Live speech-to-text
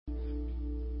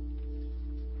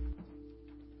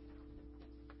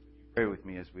Pray with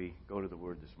me as we go to the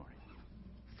Word this morning.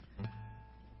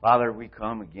 Father, we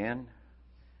come again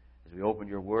as we open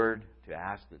your Word to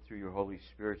ask that through your Holy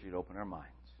Spirit you'd open our minds.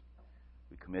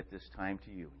 We commit this time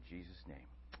to you in Jesus' name.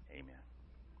 Amen.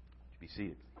 Would you be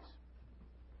seated, please?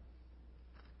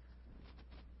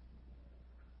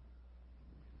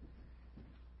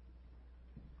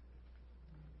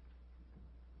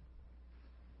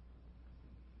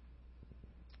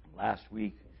 Last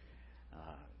week,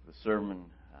 the sermon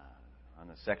on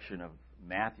the section of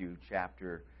Matthew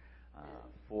chapter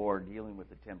 4 dealing with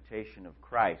the temptation of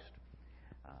Christ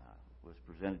was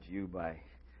presented to you by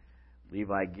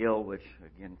Levi Gill, which,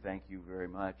 again, thank you very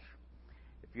much.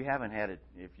 If you haven't had it,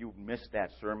 if you missed that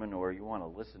sermon or you want to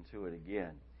listen to it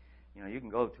again, you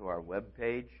can go to our web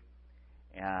page,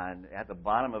 and at the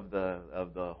bottom of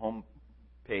the home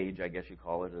page, I guess you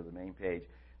call it, or the main page,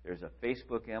 there's a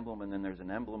Facebook emblem, and then there's an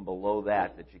emblem below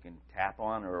that you can tap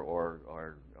on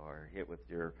or hit with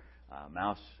your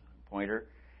mouse pointer,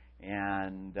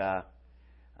 and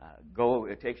go.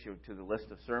 It takes you to the list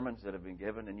of sermons that have been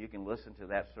given, and you can listen to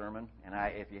that sermon. And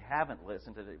if you haven't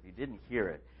listened to it, if you didn't hear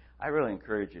it, I really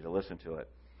encourage you to listen to it.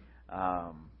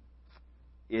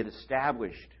 It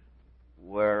established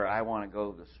where I want to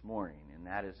go this morning, and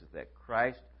that is that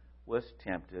Christ was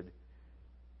tempted,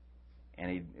 and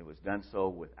it was done so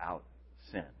without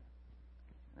sin.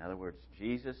 In other words,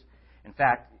 Jesus. In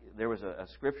fact, there was a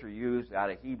scripture used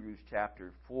out of Hebrews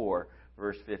chapter 4,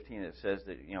 verse 15, that says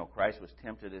that Christ was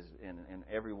tempted in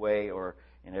every way, or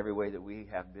in every way that we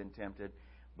have been tempted,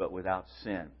 but without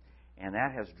sin. And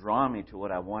that has drawn me to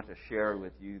what I want to share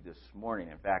with you this morning.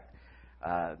 In fact,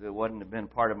 it wouldn't have been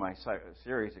part of my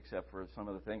series except for some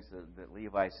of the things that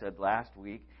Levi said last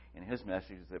week in his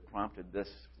message that prompted this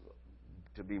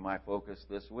to be my focus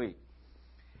this week.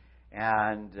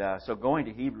 And so going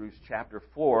to Hebrews chapter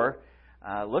 4,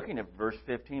 looking at verse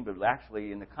 15, but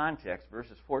actually in the context,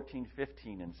 verses 14,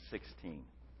 15, and 16.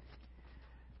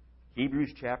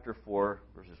 Hebrews chapter 4,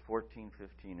 verses 14,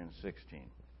 15, and 16.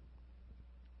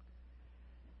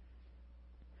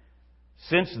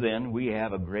 Since then, we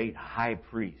have a great high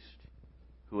priest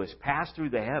who has passed through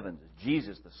the heavens,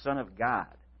 Jesus, the Son of God.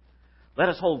 Let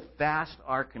us hold fast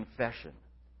our confession.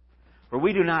 For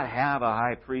we do not have a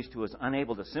high priest who is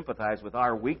unable to sympathize with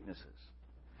our weaknesses,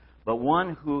 but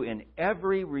one who in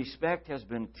every respect has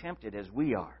been tempted as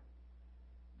we are,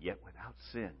 yet without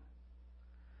sin.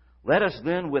 Let us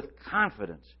then with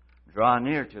confidence draw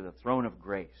near to the throne of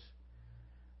grace,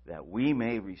 that we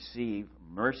may receive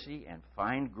mercy and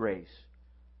find grace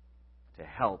to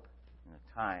help in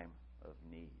a time of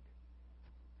need.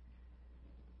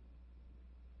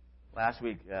 Last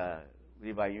week,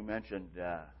 Levi, you mentioned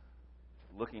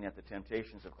looking at the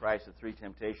temptations of Christ, the three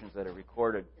temptations that are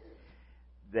recorded,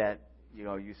 that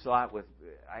you saw it with,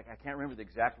 I can't remember the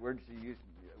exact words you used,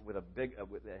 with a big,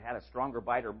 that had a stronger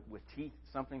bite or with teeth,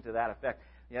 something to that effect.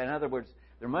 Yeah, in other words,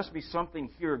 there must be something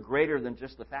here greater than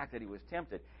just the fact that he was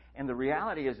tempted. And the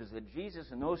reality is that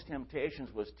Jesus in those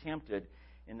temptations was tempted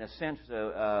in the sense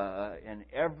of,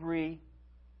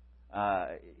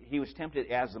 he was tempted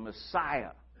as the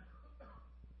Messiah.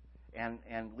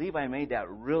 And Levi made that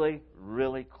really,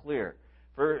 really clear.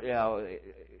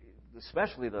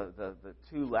 Especially the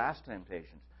two last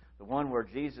temptations. The one where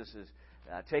Jesus is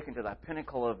taken to the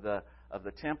pinnacle of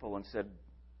the temple and said,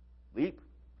 "Leap."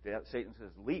 Satan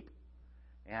says, "Leap,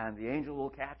 and the angel will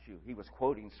catch you." He was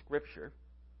quoting Scripture,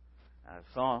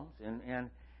 Psalms,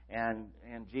 and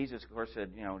Jesus, of course,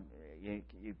 said,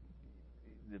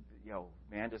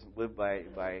 man doesn't live by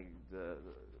the.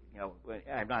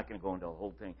 I'm not going to go into the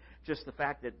whole thing. Just the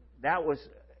fact that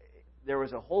there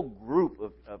was a whole group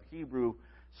of Hebrew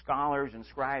scholars and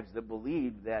scribes that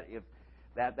believed that if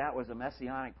that was a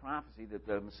messianic prophecy, that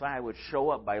the Messiah would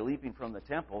show up by leaping from the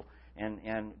temple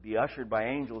and be ushered by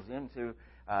angels into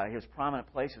his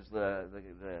prominent place as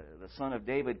the son of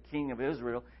David, king of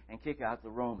Israel, and kick out the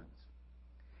Romans.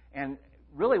 And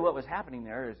really what was happening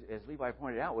there, as Levi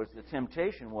pointed out, was the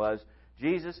temptation was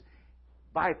Jesus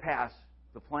bypass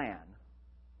the plan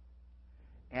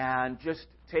and just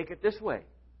take it this way.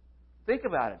 Think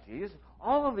about it, Jesus.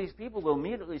 All of these people will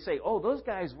immediately say, "Oh, those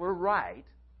guys were right,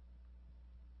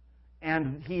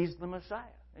 and he's the Messiah,"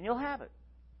 and you'll have it.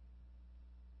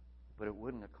 But it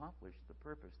wouldn't accomplish the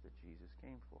purpose that Jesus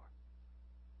came for.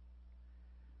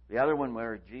 The other one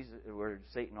where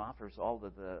Satan offers all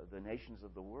the nations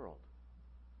of the world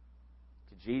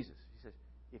to Jesus. He says,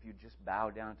 "If you just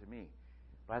bow down to me."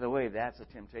 By the way, that's a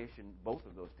temptation. Both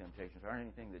of those temptations aren't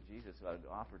anything that Jesus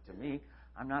offered to me.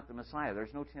 I'm not the Messiah.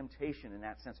 There's no temptation in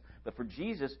that sense. But for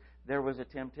Jesus, there was a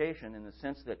temptation in the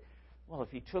sense that, well,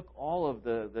 if he took all of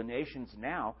the nations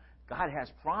now, God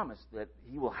has promised that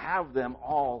He will have them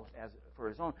all as for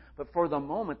His own. But for the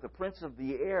moment, the prince of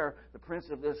the air, the prince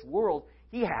of this world,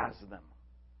 he has them.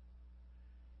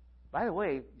 By the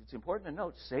way, it's important to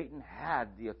note, Satan had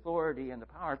the authority and the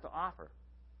power to offer.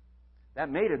 That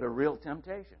made it a real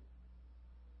temptation.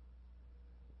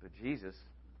 But Jesus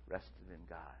rested in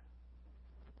God.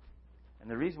 And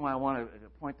the reason why I wanted to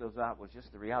point those out was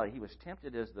just the reality. He was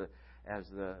tempted as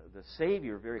the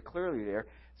Savior very clearly there.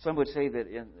 Some would say that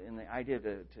in the idea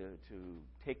to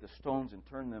take the stones and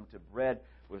turn them to bread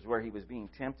was where He was being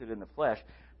tempted in the flesh.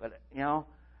 But,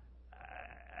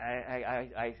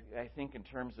 I think in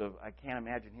terms of, I can't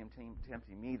imagine Him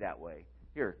tempting me that way.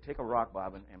 Here, take a rock,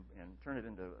 Bob, and turn it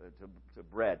into to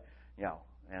bread,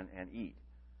 and eat.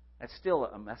 That's still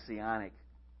a messianic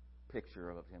picture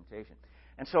of a temptation.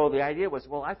 And so the idea was,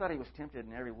 well, I thought He was tempted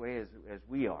in every way as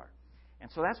we are.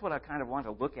 And so that's what I kind of want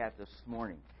to look at this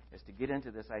morning, is to get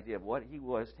into this idea of what He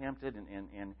was tempted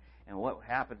and what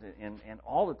happened and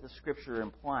all that the Scripture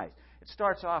implies. It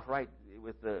starts off right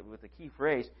with the key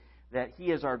phrase that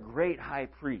He is our great high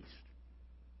priest.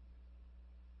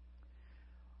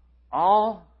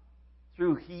 All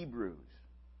through Hebrews,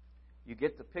 you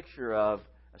get the picture of,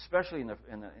 especially in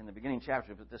the beginning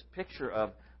chapter, but this picture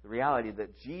of the reality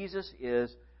that Jesus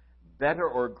is better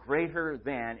or greater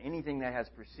than anything that has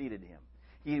preceded Him.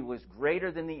 He was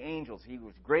greater than the angels. He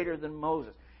was greater than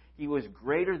Moses. He was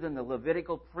greater than the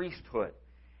Levitical priesthood.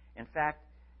 In fact,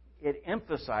 it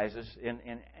emphasizes in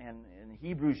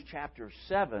Hebrews chapter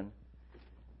 7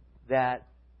 that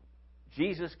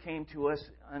Jesus came to us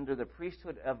under the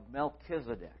priesthood of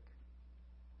Melchizedek.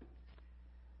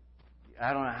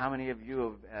 I don't know how many of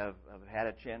you have had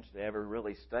a chance to ever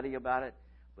really study about it,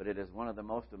 but it is one of the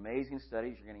most amazing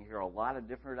studies. You're going to hear a lot of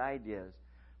different ideas.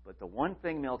 But the one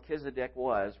thing Melchizedek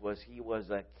was he was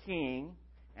a king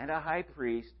and a high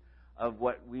priest of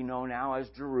what we know now as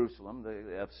Jerusalem,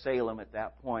 of Salem at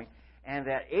that point. And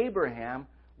that Abraham,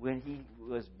 when he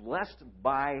was blessed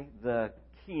by the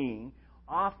king,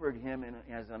 offered him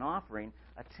as an offering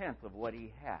a tenth of what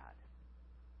he had.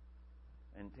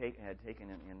 And had taken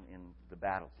in the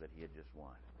battles that he had just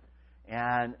won.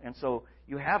 And so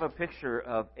you have a picture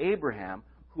of Abraham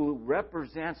who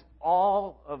represents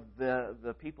all of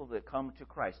the people that come to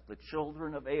Christ, the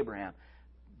children of Abraham,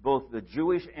 both the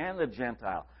Jewish and the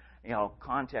Gentile,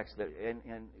 context that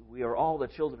and we are all the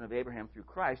children of Abraham through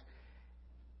Christ.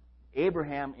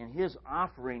 Abraham, in his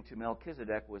offering to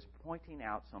Melchizedek, was pointing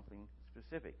out something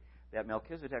specific, that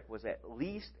Melchizedek was at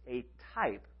least a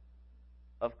type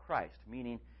of Christ,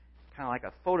 meaning kind of like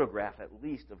a photograph at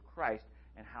least of Christ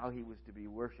and how He was to be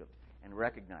worshipped and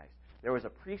recognized. There was a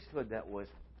priesthood that was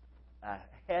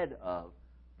ahead of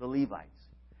the Levites.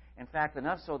 In fact,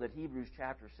 enough so that Hebrews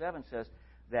chapter 7 says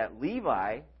that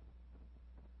Levi,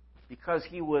 because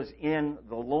he was in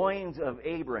the loins of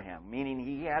Abraham, meaning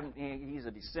he's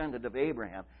a descendant of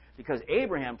Abraham, because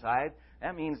Abraham tithed,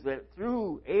 that means that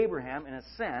through Abraham, in a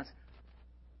sense,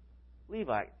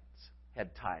 Levites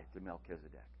had tithed to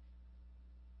Melchizedek.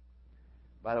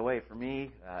 By the way, for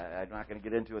me, I'm not going to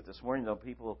get into it this morning, though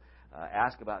people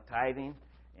ask about tithing,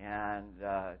 and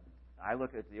I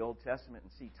look at the Old Testament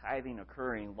and see tithing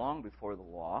occurring long before the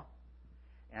law,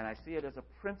 and I see it as a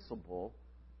principle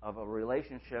of a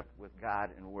relationship with God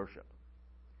and worship.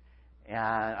 And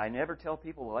I never tell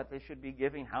people what they should be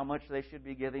giving, how much they should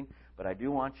be giving, but I do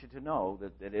want you to know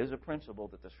that it is a principle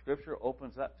that the Scripture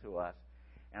opens up to us.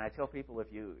 And I tell people that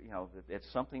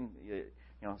it's something,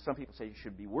 some people say you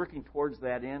should be working towards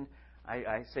that end.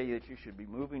 I say that you should be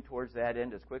moving towards that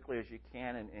end as quickly as you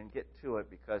can and get to it,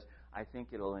 because I think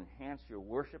it'll enhance your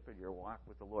worship and your walk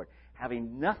with the Lord,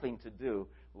 having nothing to do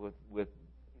with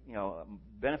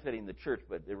benefiting the church,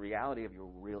 but the reality of your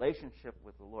relationship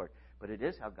with the Lord. But it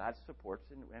is how God supports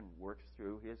and works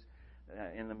through His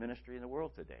in the ministry in the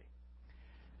world today.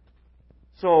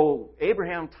 So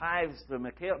Abraham tithes to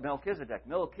Melchizedek.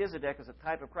 Melchizedek is a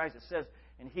type of Christ. It says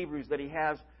in Hebrews that he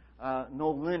has no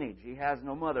lineage, he has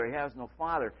no mother, he has no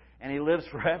father, and he lives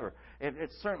forever.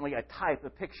 It's certainly a type, a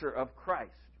picture of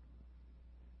Christ.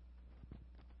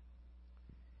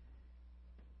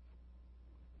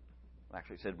 Well,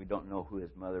 actually, it said we don't know who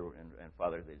his mother and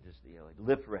father. They just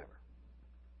live forever.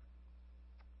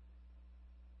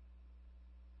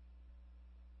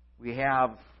 We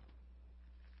have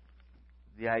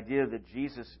the idea that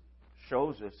Jesus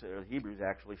shows us, or Hebrews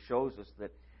actually shows us,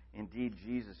 that indeed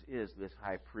Jesus is this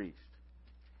high priest.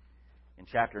 In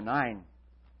chapter 9,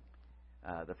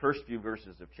 the first few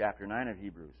verses of chapter 9 of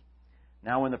Hebrews.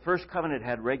 Now when the first covenant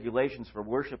had regulations for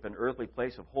worship and earthly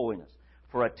place of holiness,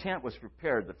 for a tent was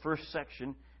prepared, the first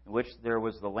section in which there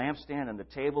was the lampstand and the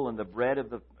table and the bread of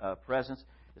the presence,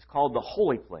 is called the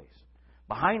holy place.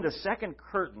 Behind the second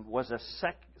curtain was a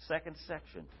second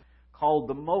section called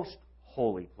the most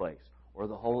holy place, or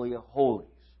the Holy of Holies,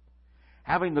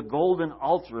 having the golden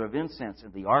altar of incense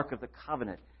and the Ark of the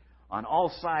Covenant on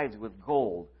all sides with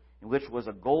gold, in which was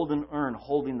a golden urn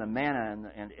holding the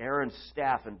manna and Aaron's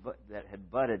staff that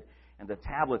had budded, and the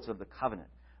tablets of the covenant.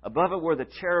 Above it were the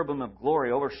cherubim of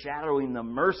glory overshadowing the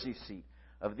mercy seat.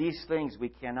 Of these things we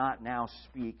cannot now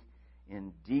speak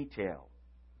in detail.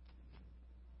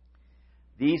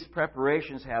 These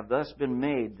preparations have thus been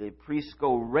made. The priests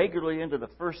go regularly into the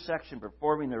first section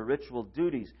performing their ritual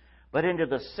duties, but into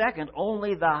the second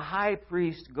only the high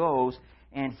priest goes,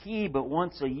 and he but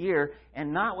once a year,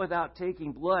 and not without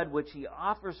taking blood, which he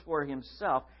offers for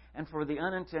himself and for the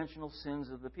unintentional sins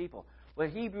of the people.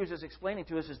 What Hebrews is explaining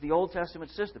to us is the Old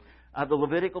Testament system of the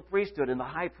Levitical priesthood and the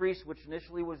high priest, which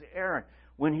initially was Aaron.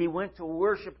 When he went to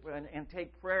worship and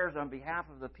take prayers on behalf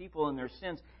of the people and their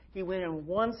sins, he went in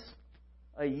once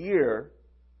a year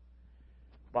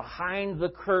behind the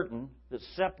curtain that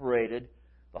separated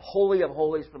the Holy of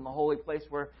Holies from the holy place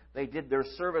where they did their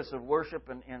service of worship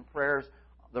and prayers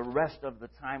the rest of the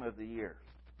time of the year.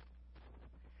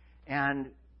 And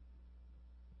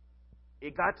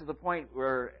it got to the point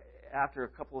where, after a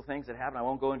couple of things that happened, I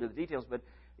won't go into the details, but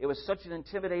it was such an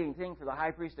intimidating thing for the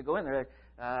high priest to go in there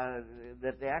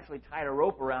that they actually tied a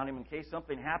rope around him in case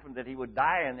something happened, that he would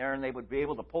die in there and they would be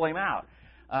able to pull him out.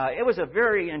 It was a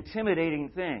very intimidating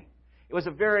thing. It was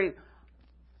a very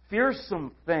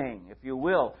fearsome thing, if you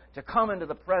will, to come into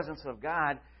the presence of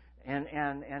God and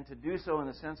to do so in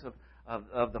the sense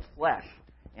of the flesh.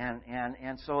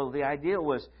 And so the idea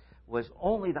was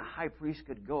only the high priest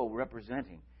could go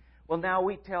representing. Well, now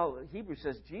Hebrews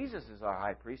says Jesus is our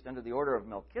high priest under the order of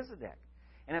Melchizedek.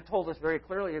 And it told us very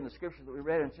clearly in the scripture that we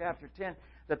read in chapter 10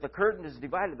 that the curtain is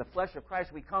divided, the flesh of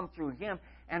Christ, we come through Him,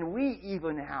 and we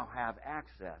even now have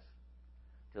access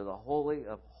to the Holy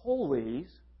of Holies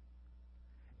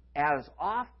as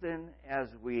often as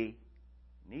we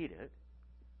need it.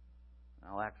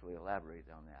 I'll actually elaborate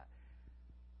on that.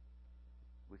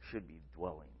 We should be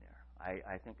dwelling there.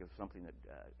 I think of something that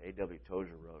A.W.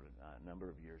 Tozer wrote a number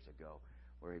of years ago,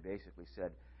 where he basically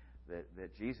said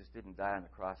that Jesus didn't die on the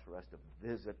cross for us to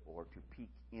visit or to peek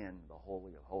in the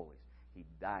Holy of Holies. He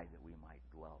died that we might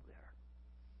dwell there.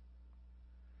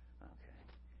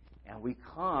 Okay. And we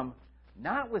come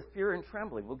not with fear and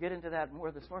trembling. We'll get into that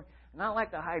more this morning. Not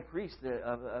like the high priest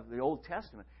of the Old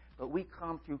Testament, but we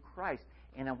come through Christ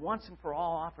in a once and for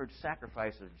all offered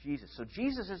sacrifice of Jesus. So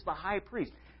Jesus is the high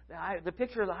priest. The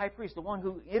picture of the high priest, the one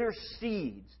who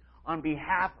intercedes on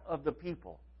behalf of the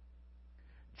people.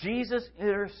 Jesus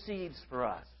intercedes for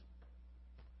us.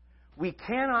 We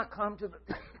cannot come to the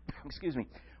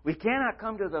we cannot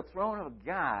come to the throne of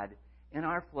God in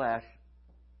our flesh,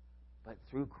 but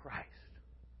through Christ.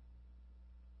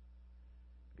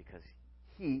 Because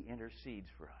He intercedes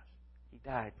for us. He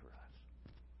died for us.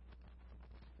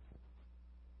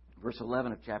 Verse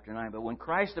 11 of chapter 9, but when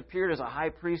Christ appeared as a high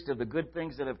priest of the good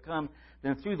things that have come,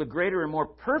 then through the greater and more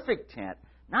perfect tent,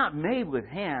 not made with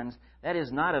hands, that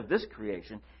is not of this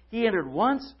creation, He entered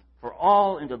once for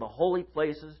all into the holy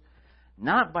places,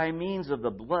 not by means of the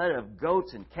blood of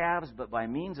goats and calves, but by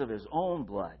means of His own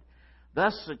blood,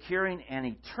 thus securing an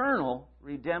eternal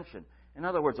redemption. In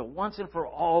other words, a once and for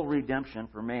all redemption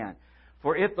for man.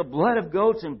 For if the blood of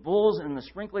goats and bulls and the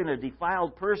sprinkling of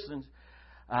defiled persons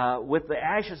with the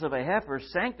ashes of a heifer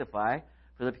sanctify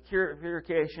for the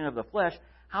purification of the flesh,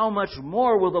 how much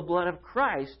more will the blood of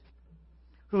Christ,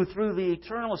 who through the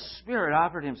eternal Spirit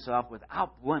offered Himself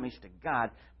without blemish to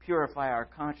God, purify our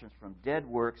conscience from dead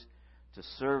works to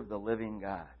serve the living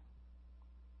God.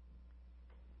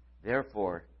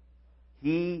 Therefore,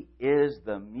 He is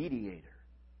the mediator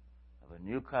of a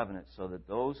new covenant, so that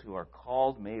those who are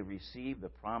called may receive the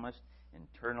promised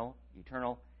eternal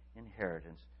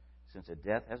inheritance, since a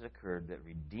death has occurred that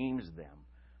redeems them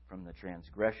from the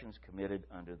transgressions committed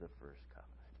under the first covenant.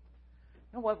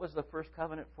 You know what was the first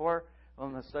covenant for? Well,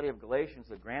 in the study of Galatians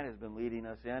that Grant has been leading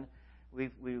us in, we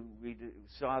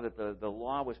saw that the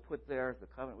law was put there, the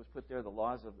covenant was put there, the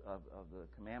laws of the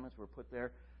commandments were put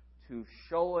there to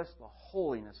show us the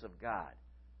holiness of God,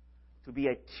 to be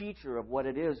a teacher of what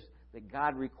it is that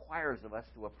God requires of us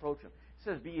to approach Him. It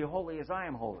says, be ye holy as I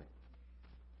am holy.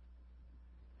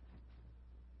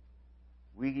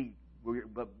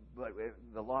 But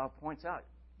the law points out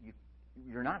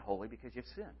you're not holy because you've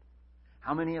sinned.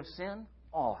 How many have sinned?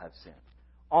 All have sinned.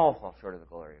 All fall short of the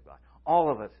glory of God. All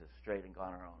of us have strayed and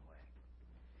gone our own way.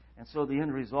 And so the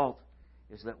end result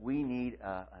is that we need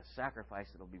a sacrifice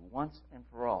that will be once and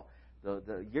for all.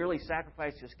 The yearly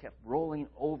sacrifice just kept rolling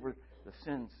over the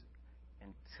sins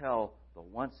until the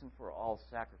once and for all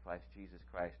sacrifice, Jesus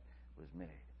Christ, was made.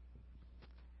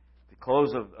 At the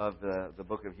close of the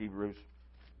book of Hebrews,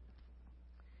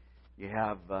 you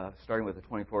have, starting with the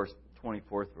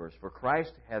 24th verse, "For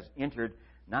Christ has entered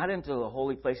not into the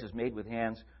holy places made with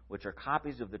hands, which are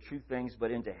copies of the true things,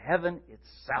 but into heaven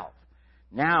itself,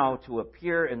 now to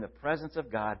appear in the presence of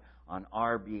God on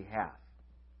our behalf.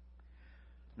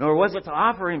 Nor was it to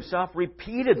offer himself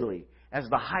repeatedly, as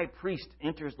the high priest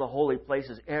enters the holy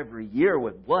places every year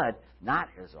with blood, not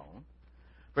his own.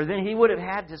 For then he would have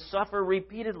had to suffer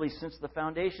repeatedly since the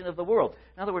foundation of the world."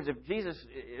 In other words, if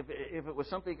it was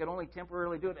something he could only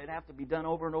temporarily do, it'd have to be done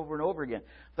over and over and over again.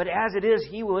 But as it is,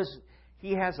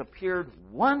 he has appeared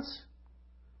once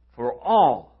for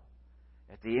all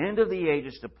at the end of the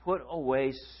ages to put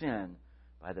away sin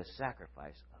by the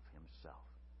sacrifice of himself.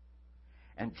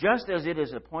 And just as it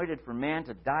is appointed for man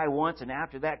to die once, and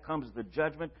after that comes the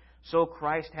judgment, so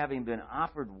Christ, having been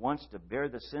offered once to bear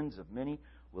the sins of many,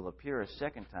 will appear a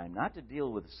second time, not to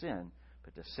deal with sin,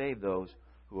 but to save those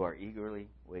who are eagerly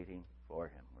waiting for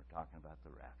him. We're talking about the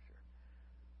rapture.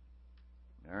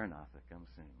 Maranatha, come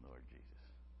soon, Lord Jesus.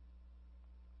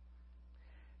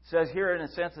 It says here, in a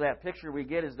sense, of that picture we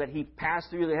get is that he passed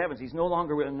through the heavens. He's no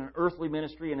longer in an earthly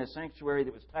ministry in a sanctuary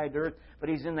that was tied to earth, but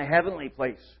he's in the heavenly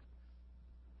place.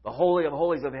 The Holy of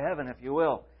Holies of heaven, if you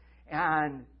will.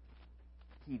 And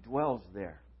he dwells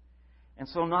there. And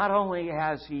so not only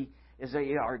is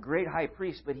our great high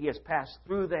priest, but he has passed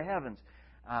through the heavens.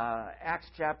 Acts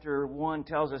chapter 1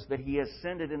 tells us that he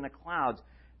ascended in the clouds.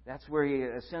 That's where he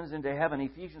ascends into heaven.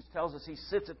 Ephesians tells us he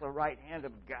sits at the right hand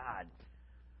of God,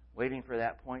 waiting for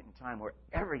that point in time where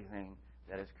everything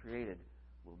that is created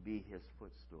will be his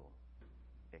footstool,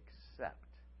 except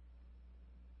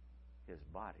his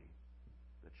body,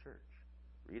 the church.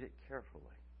 Read it carefully.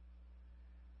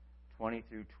 20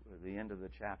 through the end of the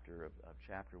chapter of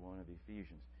chapter 1 of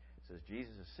Ephesians. It says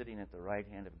Jesus is sitting at the right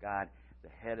hand of God, the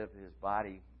head of his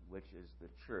body, which is the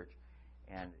church.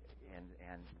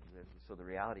 So the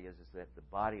reality is that the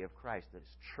body of Christ, that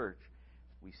is church,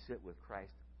 we sit with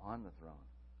Christ on the throne.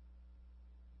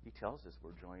 He tells us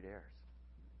we're joint heirs.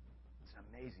 It's an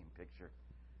amazing picture.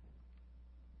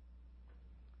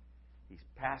 He's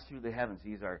passed through the heavens.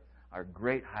 He's our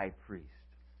great high priest.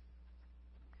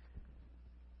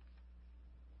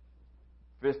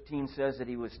 15 says that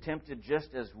he was tempted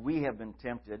just as we have been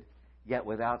tempted, yet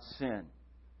without sin.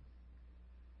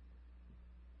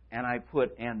 And I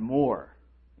put "and more"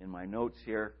 in my notes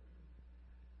here.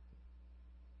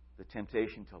 The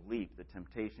temptation to leap, the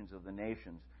temptations of the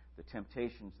nations, the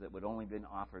temptations that would only been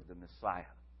offered the Messiah,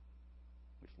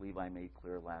 which Levi made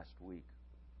clear last week.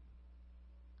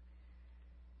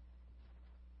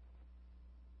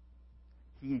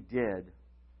 He did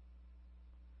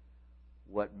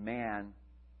what man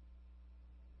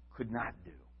could not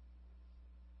do.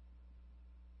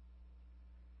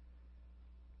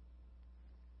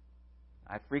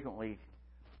 I frequently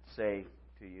say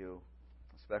to you,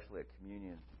 especially at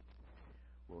communion,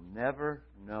 we'll never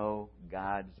know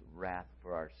God's wrath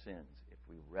for our sins if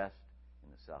we rest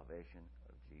in the salvation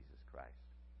of Jesus Christ.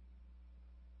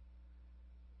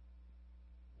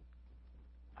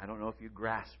 I don't know if you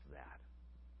grasp that,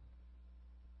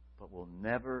 but we'll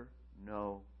never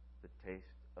know the taste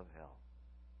of hell.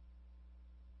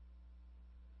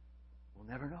 We'll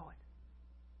never know it.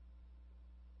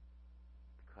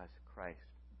 Because Christ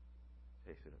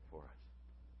tasted it for us.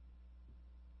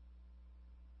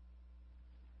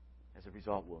 As a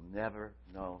result, we'll never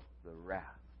know the wrath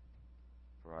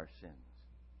for our sins.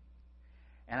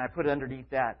 And I put underneath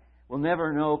that, we'll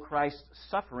never know Christ's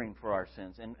suffering for our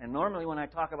sins. And normally when I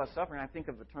talk about suffering, I think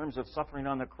of the terms of suffering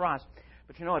on the cross.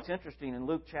 But you know, it's interesting in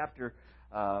Luke chapter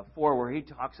 4, where he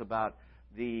talks about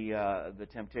the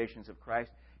temptations of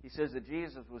Christ. He says that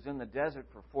Jesus was in the desert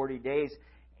for 40 days,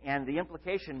 and the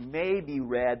implication may be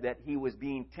read that he was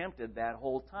being tempted that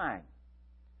whole time.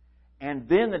 And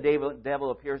then the devil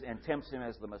appears and tempts him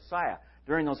as the Messiah.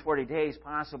 During those 40 days,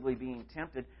 possibly being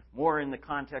tempted more in the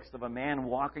context of a man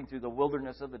walking through the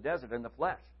wilderness of the desert in the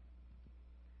flesh.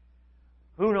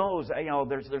 Who knows? You know,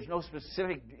 there's no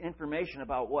specific information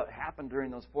about what happened during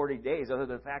those 40 days, other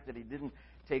than the fact that he didn't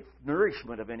take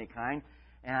nourishment of any kind,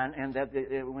 and that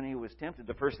when he was tempted,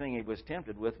 the first thing he was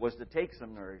tempted with was to take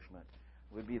some nourishment.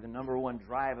 It would be the number one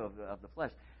drive of the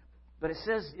flesh. But it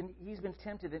says he's been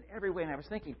tempted in every way. And I was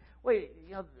thinking, wait,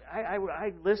 you know,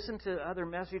 I listened to other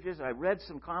messages, I read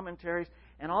some commentaries,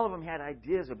 and all of them had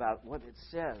ideas about what it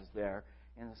says there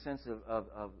in the sense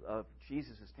of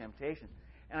Jesus' temptation.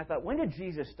 And I thought, when did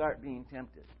Jesus start being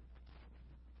tempted?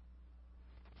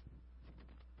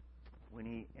 When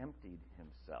he emptied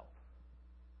himself,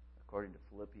 according to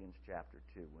Philippians chapter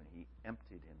 2, when he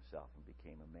emptied himself and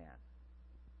became a man.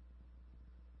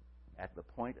 At the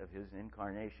point of his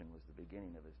incarnation was the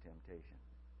beginning of his temptation.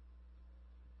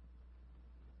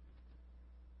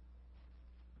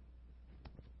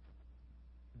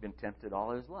 He'd been tempted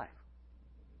all his life.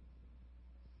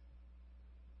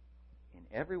 In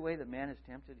every way that man is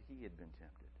tempted, he had been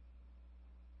tempted.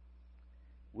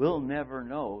 We'll never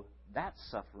know that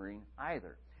suffering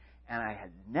either. And I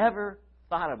had never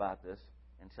thought about this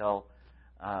until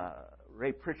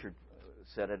Ray Pritchard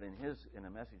said it in a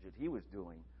message that he was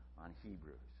doing on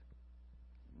Hebrews.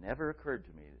 Never occurred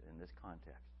to me in this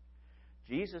context.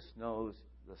 Jesus knows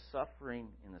the suffering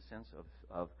in the sense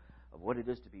of what it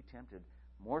is to be tempted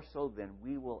more so than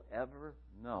we will ever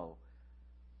know,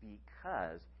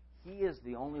 because He is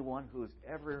the only one who has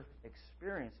ever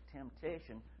experienced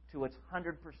temptation to its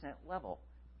 100% level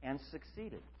and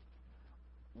succeeded.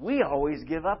 We always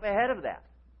give up ahead of that.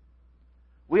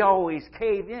 We always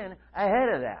cave in ahead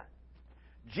of that.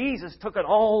 Jesus took it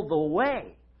all the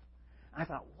way. I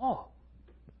thought, whoa,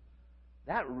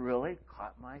 that really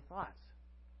caught my thoughts.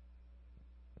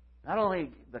 Not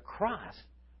only the cross,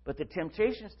 but the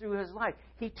temptations through His life.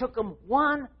 He took them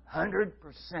 100%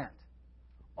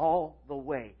 all the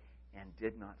way and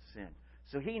did not sin.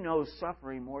 So He knows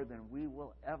suffering more than we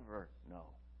will ever know,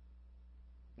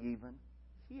 even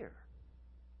here.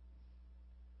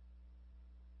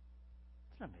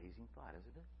 It's an amazing thought,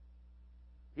 isn't it?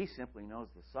 He simply knows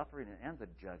the suffering and the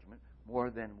judgment more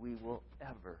than we will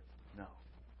ever know.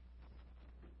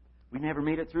 We never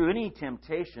made it through any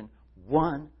temptation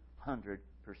 100%.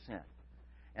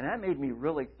 And that made me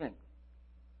really think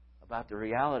about the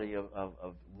reality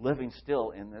of living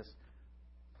still in this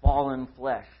fallen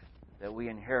flesh that we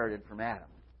inherited from Adam.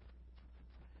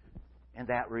 And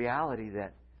that reality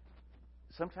that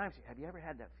sometimes, have you ever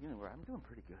had that feeling where I'm doing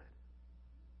pretty good?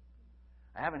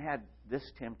 I haven't had this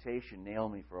temptation nail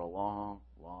me for a long,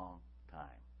 long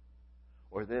time.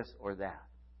 Or this or that.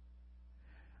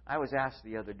 I was asked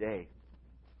the other day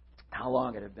how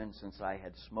long it had been since I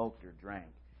had smoked or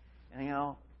drank.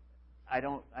 And I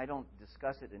don't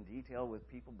discuss it in detail with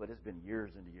people, but it's been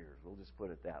years and years. We'll just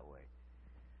put it that way.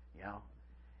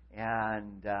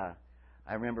 And I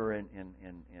remember in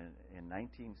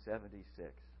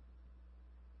 1976,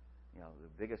 the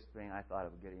biggest thing I thought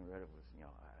of getting rid of was,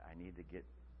 I need to get,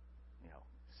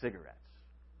 cigarettes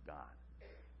gone.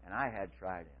 And I had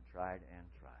tried and tried and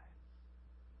tried.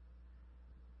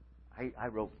 I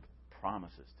wrote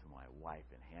promises to my wife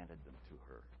and handed them to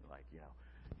her. Like,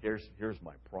 here's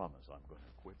my promise. I'm going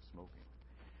to quit smoking.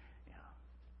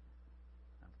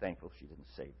 I'm thankful she didn't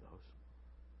save those.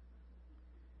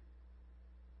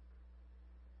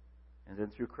 And then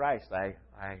through Christ, I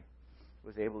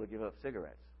was able to give up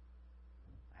cigarettes.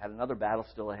 I had another battle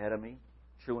still ahead of me,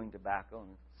 chewing tobacco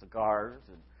and cigars,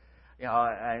 and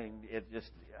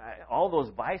all those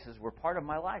vices were part of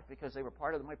my life because they were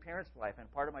part of my parents' life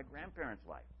and part of my grandparents'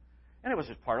 life, and it was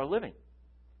just part of living.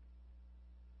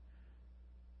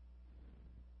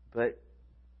 But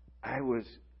I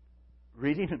was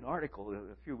reading an article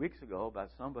a few weeks ago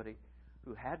about somebody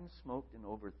who hadn't smoked in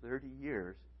over 30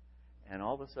 years. And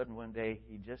all of a sudden one day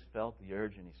he just felt the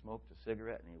urge and he smoked a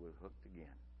cigarette and he was hooked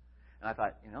again. And I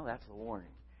thought, that's a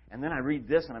warning. And then I read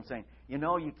this and I'm saying, you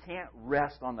can't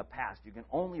rest on the past. You can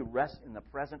only rest in the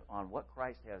present on what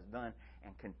Christ has done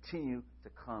and continue to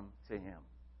come to Him.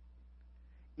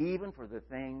 Even for the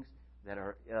things that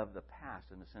are of the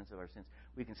past in the sense of our sins.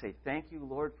 We can say, thank you,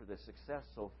 Lord, for the success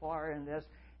so far in this.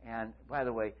 And by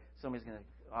the way, somebody's going to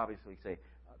obviously say,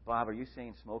 Bob, are you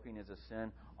saying smoking is a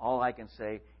sin? All I can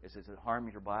say is, does it harm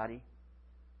your body?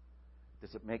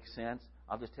 Does it make sense?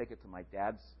 I'll just take it to my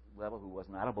dad's level, who was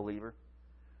not a believer.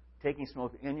 Taking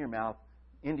smoke in your mouth,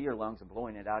 into your lungs, and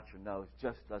blowing it out your nose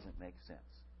just doesn't make sense.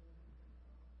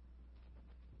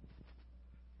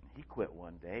 He quit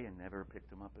one day and never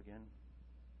picked him up again.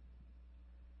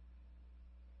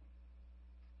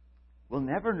 We'll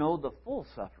never know the full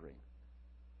suffering.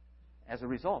 As a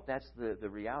result, that's the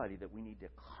reality that we need to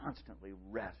constantly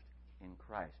rest in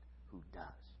Christ, who does.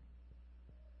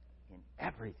 In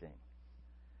everything.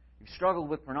 You've struggled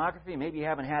with pornography. Maybe you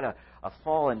haven't had a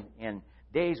fall in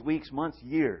days, weeks, months,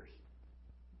 years.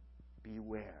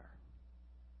 Beware.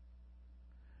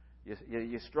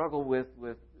 You struggle with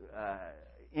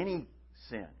any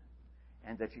sin,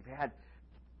 and that you've had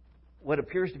what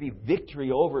appears to be victory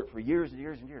over it for years and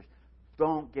years and years.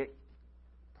 Don't get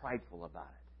prideful about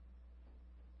it.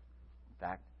 In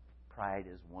fact, pride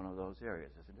is one of those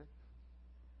areas, isn't it?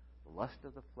 The lust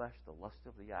of the flesh, the lust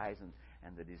of the eyes, and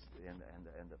the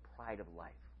pride of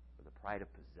life, or the pride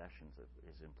of possessions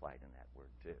is implied in that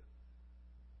word too.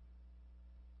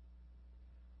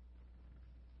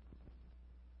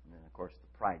 And then, of course,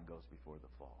 the pride goes before the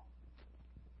fall.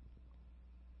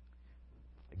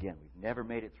 Again, we've never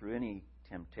made it through any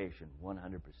temptation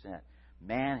 100%.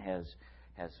 Man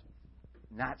has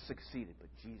not succeeded, but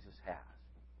Jesus has.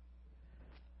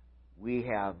 We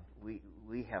have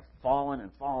fallen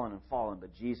and fallen and fallen,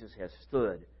 but Jesus has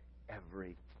stood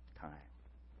every time.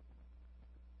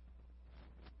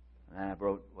 And I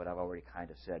wrote what I've already kind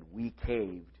of said. We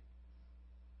caved.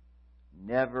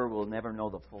 We'll never know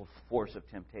the full force of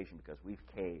temptation because we've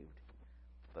caved.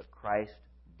 But Christ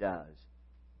does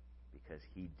because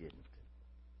He didn't.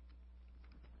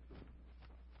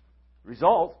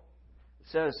 Result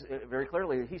says very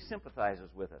clearly that He sympathizes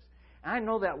with us. And I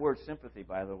know that word sympathy,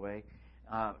 by the way,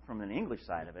 from an English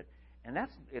side of it, and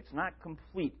it's not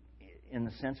complete in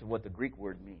the sense of what the Greek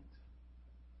word means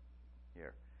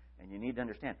here. And you need to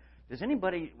understand. Does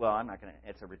anybody, well, I'm not going to,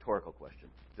 it's a rhetorical question.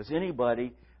 Does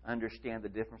anybody understand the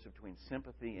difference between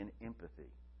sympathy and empathy?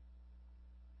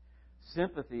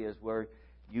 Sympathy is where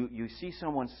you see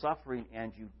someone suffering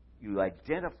and you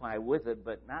identify with it,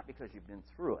 but not because you've been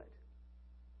through it.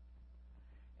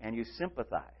 And you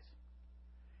sympathize.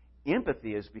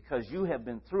 Empathy is because you have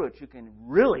been through it, you can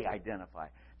really identify.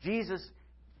 Jesus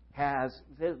has,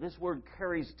 this word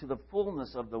carries to the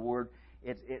fullness of the word,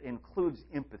 it includes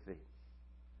empathy.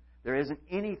 There isn't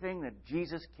anything that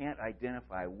Jesus can't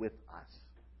identify with us.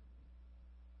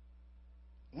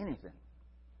 Anything.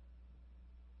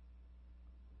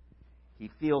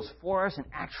 He feels for us and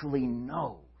actually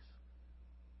knows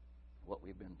what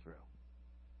we've been through.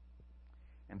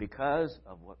 And because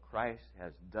of what Christ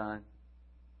has done,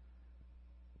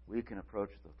 we can approach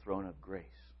the throne of grace.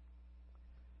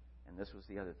 And this was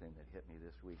the other thing that hit me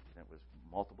this week. And it was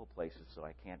multiple places, so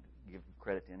I can't give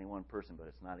credit to any one person, but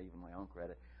it's not even my own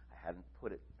credit. I hadn't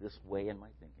put it this way in my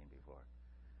thinking before.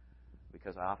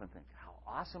 Because I often think how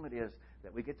awesome it is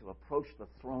that we get to approach the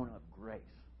throne of grace.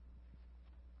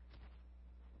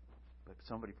 But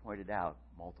somebody pointed out,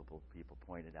 multiple people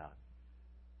pointed out,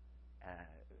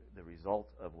 the result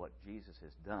of what Jesus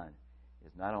has done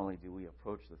is not only do we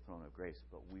approach the throne of grace,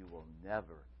 but we will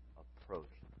never approach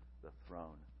the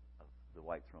throne of the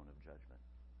white throne of judgment.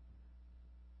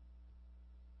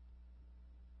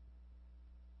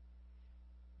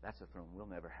 That's a throne we'll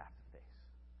never have to face.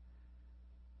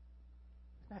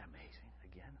 Isn't that amazing?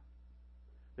 Again,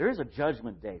 there is a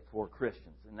judgment day for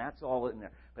Christians, and that's all in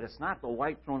there. But it's not the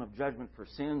white throne of judgment for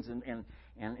sins, and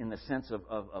in the sense of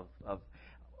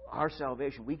our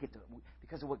salvation. We get to,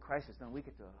 because of what Christ has done, we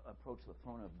get to approach the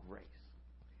throne of grace,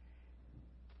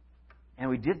 and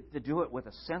we did to do it with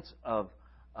a sense of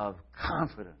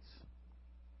confidence,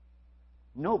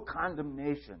 no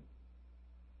condemnation.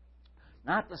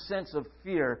 Not the sense of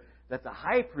fear that the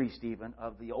high priest even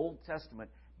of the Old Testament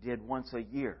did once a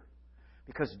year.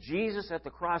 Because Jesus at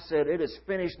the cross said, "It is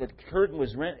finished," the curtain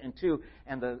was rent in two,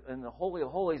 and the Holy of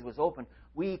Holies was open.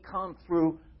 We come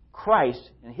through Christ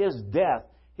and His death,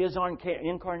 His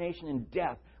incarnation and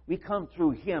death. We come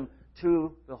through Him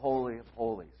to the Holy of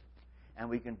Holies.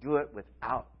 And we can do it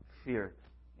without fear,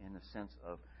 in the sense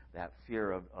of that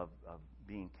fear of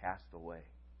being cast away.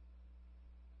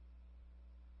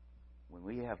 When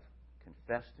we have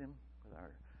confessed Him with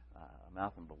our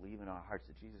mouth and believe in our hearts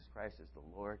that Jesus Christ is the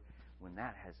Lord, when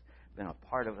that has been a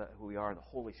part of who we are, the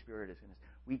Holy Spirit is in us,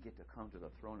 we get to come to the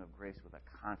throne of grace with a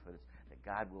confidence that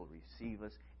God will receive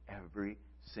us every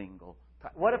single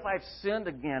time. What if I've sinned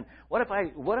again? What if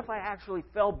I actually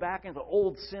fell back into the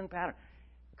old sin pattern?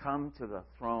 Come to the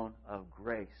throne of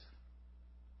grace.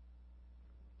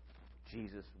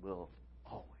 Jesus will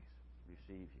always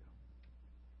receive you.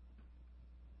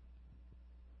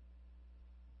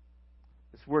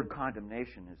 This word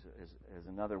condemnation is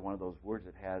another one of those words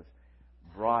that has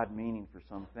broad meaning for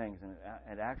some things, and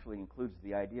it actually includes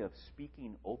the idea of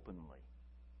speaking openly.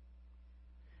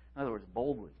 In other words,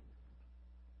 boldly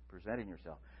presenting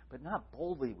yourself, but not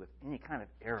boldly with any kind of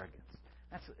arrogance.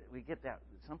 We get that.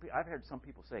 I've heard some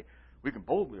people say we can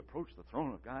boldly approach the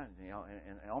throne of God,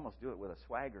 and almost do it with a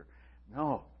swagger.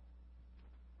 No.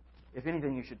 If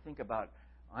anything, you should think about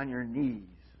on your knees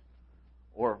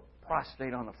or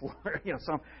prostrate on the floor.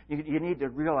 You need to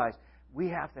realize we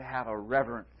have to have a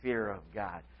reverent fear of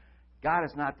God. God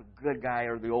is not the good guy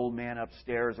or the old man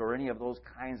upstairs or any of those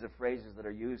kinds of phrases that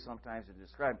are used sometimes to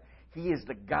describe. He is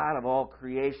the God of all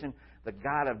creation, the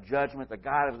God of judgment, the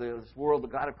God of this world, the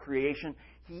God of creation.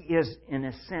 He is, in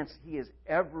a sense, He is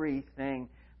everything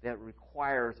that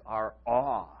requires our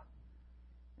awe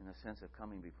in the sense of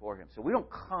coming before Him. So we don't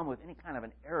come with any kind of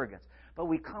an arrogance, but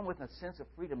we come with a sense of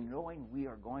freedom, knowing we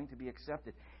are going to be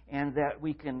accepted and that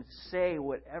we can say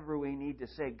whatever we need to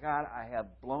say. God, I have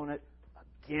blown it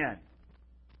again.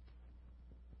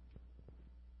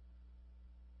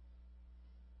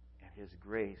 His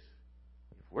grace,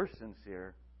 if we're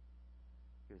sincere,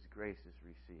 His grace is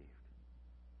received.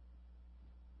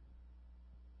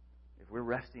 If we're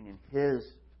resting in His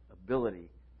ability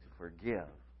to forgive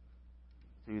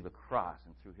through the cross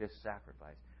and through His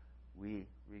sacrifice, we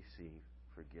receive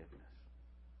forgiveness.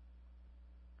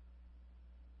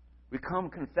 We come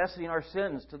confessing our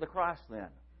sins to the cross then.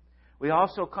 We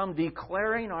also come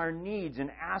declaring our needs and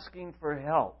asking for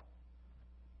help.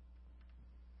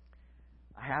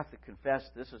 I have to confess,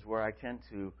 this is where I tend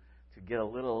to get a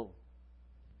little,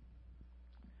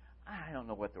 I don't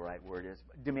know what the right word is,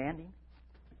 but demanding.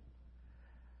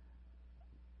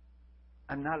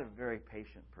 I'm not a very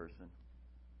patient person.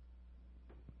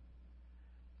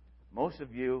 Most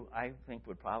of you, I think,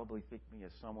 would probably think me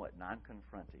as somewhat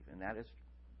non-confrontive, and that is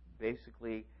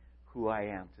basically who I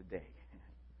am today.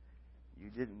 You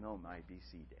didn't know my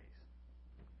BC days.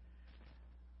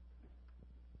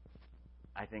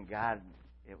 I think God,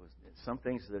 it was some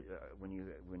things that when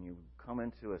you come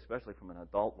into, especially from an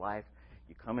adult life,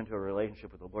 you come into a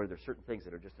relationship with the Lord, there's certain things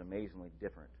that are just amazingly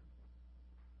different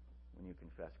when you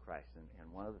confess Christ.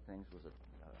 And one of the things was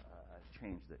a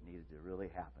change that needed to really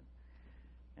happen.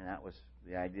 And that was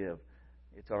the idea of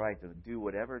it's all right to do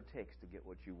whatever it takes to get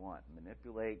what you want.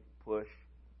 Manipulate, push,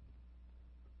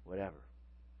 whatever.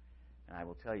 And I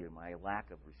will tell you, my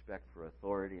lack of respect for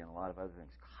authority and a lot of other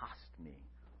things cost me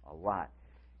a lot.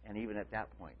 And even at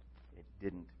that point, it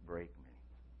didn't break me.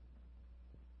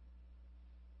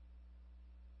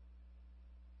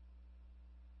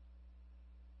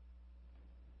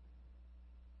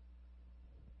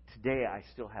 Today, I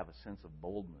still have a sense of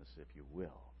boldness, if you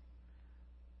will.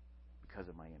 Because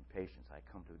of my impatience, I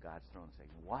come to God's throne and say,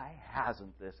 why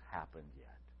hasn't this happened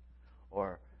yet?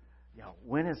 Or,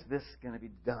 when is this going to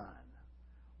be done?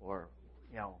 Or,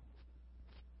 I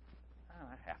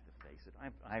have to face it.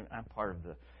 I'm part of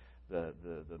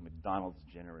the McDonald's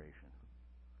generation.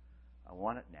 I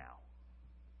want it now.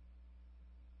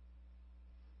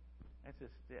 That's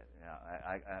just it.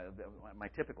 My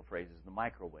typical phrase is the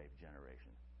microwave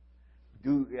generation.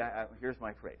 Here's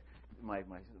my phrase, my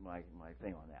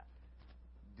thing on that.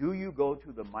 Do you go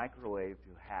to the microwave to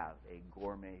have a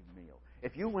gourmet meal?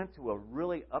 If you went to a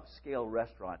really upscale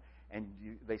restaurant and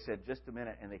they said just a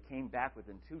minute and they came back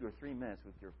within 2 to 3 minutes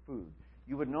with your food,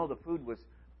 you would know the food was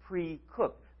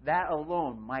pre-cooked. That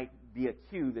alone might be a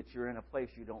cue that you're in a place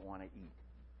you don't want to eat.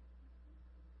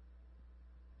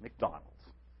 McDonald's.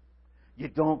 You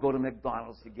don't go to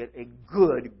McDonald's to get a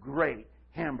good, great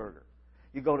hamburger.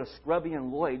 You go to Scrubby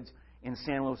and Lloyd's in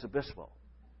San Luis Obispo.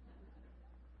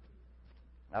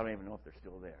 I don't even know if they're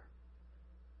still there.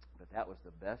 But that was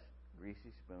the best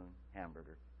greasy spoon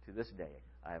hamburger to this day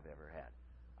I have ever had.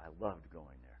 I loved going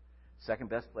there. Second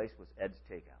best place was Ed's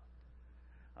Takeout.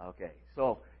 Okay,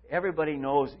 so everybody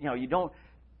knows, you don't,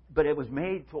 but it was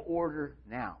made to order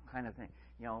now kind of thing.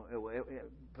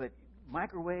 But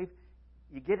microwave,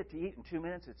 you get it to eat in 2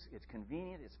 minutes. It's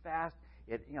convenient. It's fast.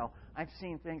 I've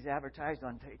seen things advertised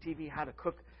on TV how to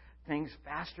cook things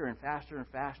faster and faster and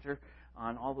faster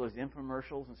on all those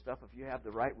infomercials and stuff. If you have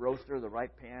the right roaster, the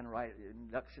right pan, right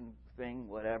induction thing,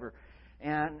 whatever,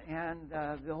 and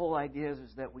the whole idea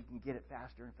is that we can get it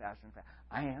faster and faster and faster.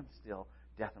 I am still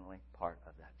definitely part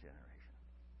of that generation,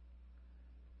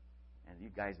 and you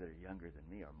guys that are younger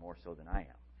than me are more so than I am.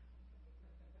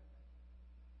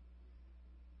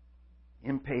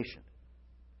 Impatient.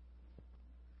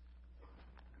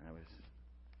 I was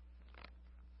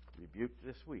rebuked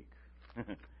this week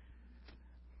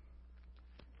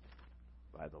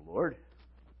by the Lord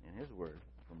in His Word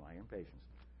for my impatience.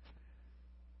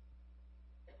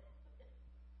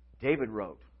 David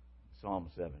wrote, Psalm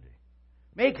 70,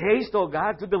 "Make haste, O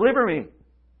God, to deliver me.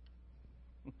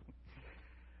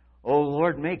 O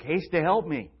Lord, make haste to help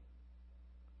me.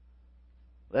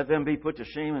 Let them be put to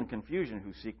shame and confusion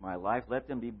who seek my life. Let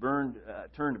them be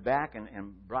turned back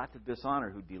and brought to dishonor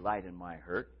who delight in my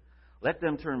hurt. Let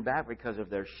them turn back because of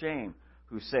their shame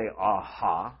who say,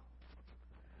 Aha.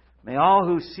 May all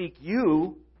who seek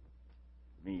you,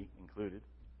 me included,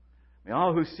 may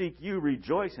all who seek you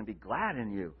rejoice and be glad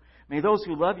in you. May those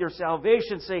who love your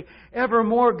salvation say,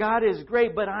 Evermore God is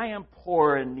great, but I am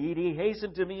poor and needy.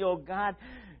 Hasten to me, O God.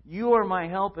 You are my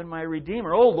help and my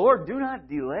Redeemer. O Lord, do not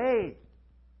delay."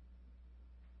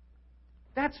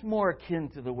 That's more akin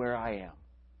to where I am.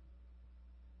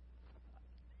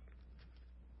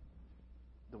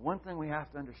 The one thing we have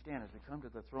to understand as we come to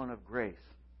the throne of grace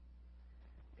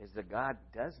is that God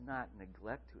does not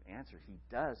neglect to answer. He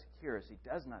does hear us. He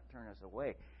does not turn us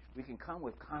away. We can come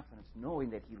with confidence knowing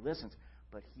that He listens,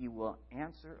 but He will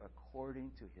answer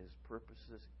according to His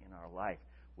purposes in our life,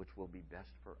 which will be best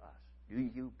for us. Do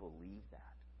you believe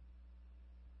that?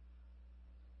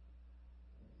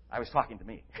 I was talking to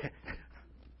me.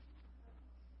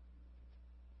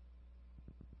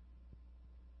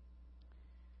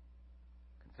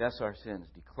 Confess our sins,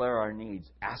 declare our needs,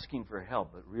 asking for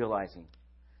help, but realizing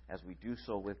as we do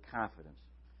so with confidence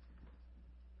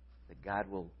that God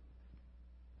will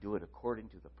do it according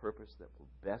to the purpose that will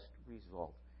best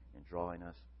result in drawing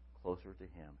us closer to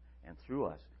Him, and through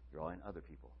us, drawing other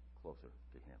people closer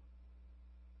to Him.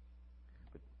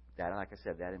 But that, like I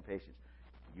said, that impatience.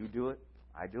 You do it,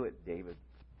 I do it, David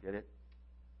did it.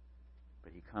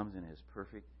 But He comes in His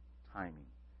perfect timing,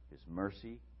 His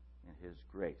mercy and His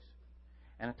grace.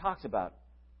 And it talks about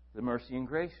the mercy and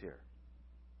grace here.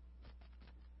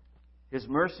 His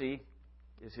mercy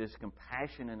is His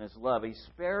compassion and His love. He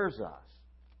spares us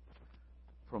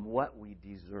from what we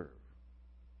deserve.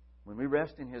 When we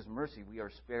rest in His mercy, we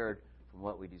are spared from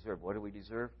what we deserve. What do we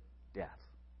deserve? Death.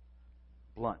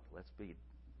 Blunt, let's be.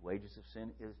 Wages of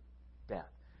sin is death.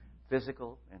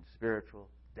 Physical and spiritual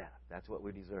death. That's what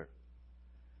we deserve.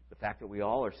 The fact that we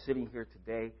all are sitting here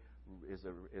today is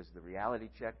the reality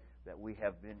check that we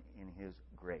have been in His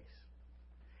grace.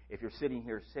 If you're sitting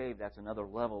here saved, that's another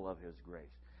level of His grace.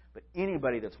 But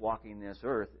anybody that's walking this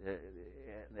earth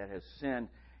that has sinned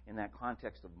in that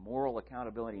context of moral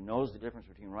accountability, knows the difference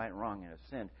between right and wrong, and has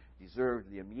sinned, deserved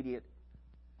the immediate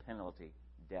penalty,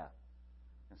 death.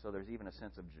 And so there's even a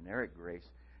sense of generic grace,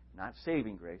 not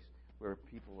saving grace, where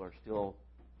people are still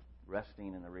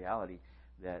resting in the reality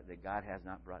that God has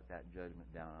not brought that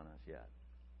judgment down on us yet.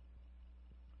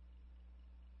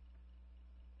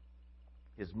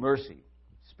 His mercy,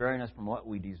 sparing us from what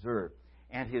we deserve.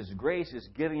 And His grace is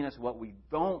giving us what we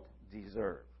don't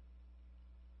deserve.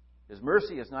 His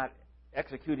mercy is not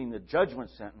executing the judgment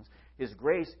sentence. His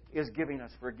grace is giving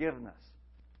us forgiveness.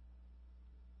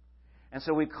 And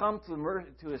so we come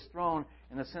to His throne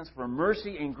in the sense for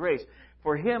mercy and grace.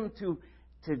 For Him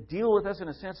to deal with us in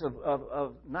a sense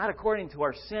of not according to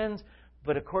our sins,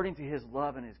 but according to His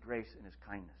love and His grace and His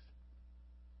kindness.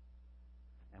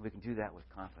 And we can do that with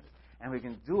confidence. And we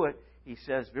can do it, He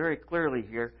says very clearly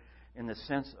here, in the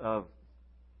sense of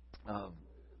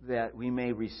that we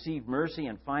may receive mercy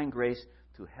and find grace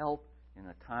to help in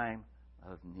a time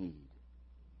of need.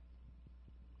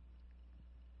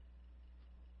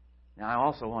 Now, I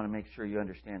also want to make sure you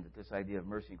understand that this idea of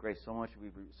mercy and grace, so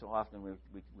often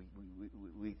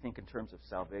we think in terms of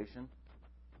salvation,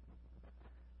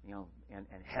 and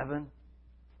heaven.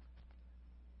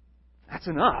 That's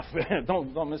enough.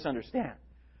 Don't misunderstand.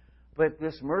 But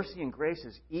this mercy and grace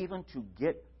is even to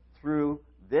get through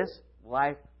this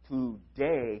life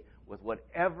today with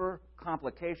whatever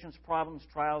complications, problems,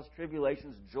 trials,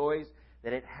 tribulations, joys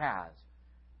that it has.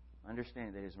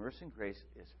 Understanding that His mercy and grace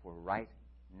is for right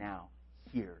now,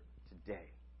 here,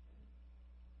 today.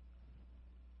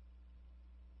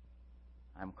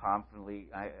 I'm confidently,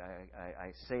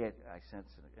 I say it, I sense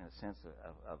in a sense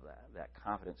of that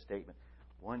confident statement,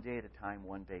 one day at a time,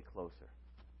 one day closer.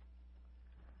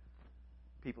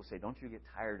 People say, don't you get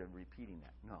tired of repeating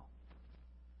that? No.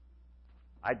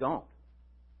 I don't.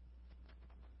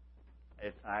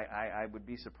 I would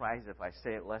be surprised if I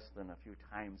say it less than a few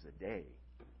times a day.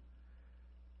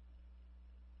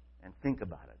 And think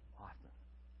about it often.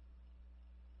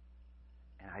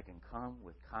 And I can come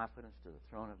with confidence to the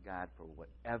throne of God for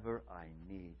whatever I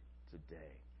need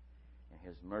today. And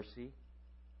His mercy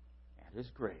and His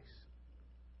grace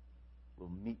will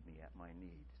meet me at my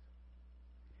needs.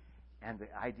 And the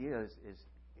idea is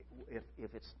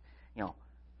if it's,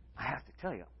 I have to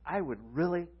tell you, I would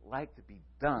really like to be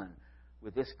done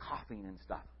with this coughing and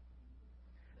stuff.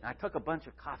 And I took a bunch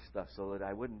of cough stuff so that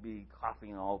I wouldn't be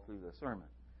coughing all through the sermon.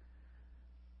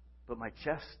 But my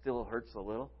chest still hurts a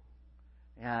little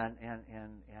and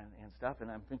stuff. And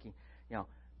I'm thinking,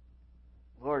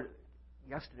 Lord,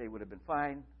 yesterday would have been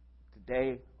fine.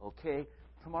 Today, okay.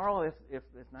 Tomorrow, if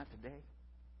not today,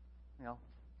 you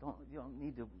don't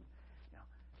need to.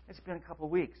 It's been a couple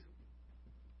of weeks.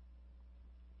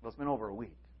 Well, it's been over a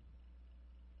week.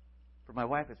 For my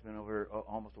wife, it's been over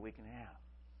almost a week and a half.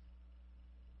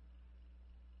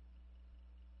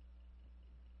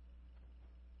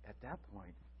 At that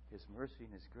point, His mercy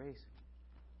and His grace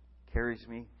carries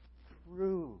me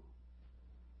through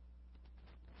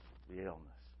the illness.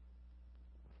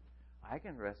 I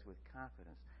can rest with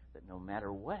confidence that no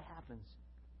matter what happens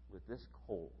with this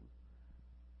cold,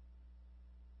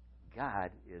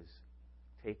 God is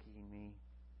taking me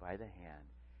by the hand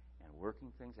and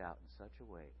working things out in such a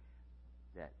way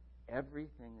that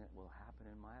everything that will happen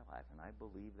in my life, and I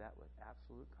believe that with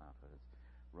absolute confidence,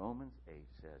 Romans 8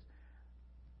 says,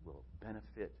 will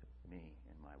benefit me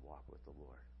in my walk with the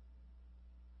Lord.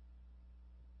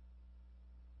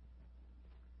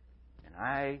 And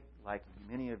I, like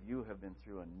many of you, have been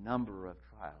through a number of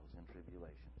trials and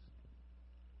tribulations.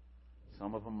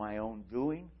 Some of them my own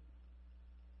doing.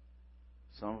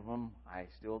 Some of them I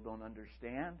still don't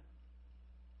understand.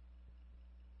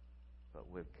 But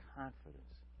with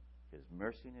confidence, His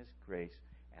mercy and His grace,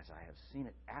 as I have seen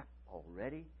it act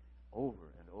already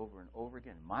over and over and over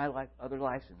again in my life, other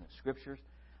lives, in the Scriptures,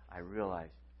 I realize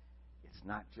it's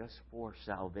not just for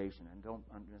salvation. And don't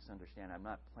misunderstand, I'm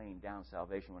not playing down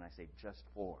salvation when I say just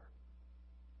for.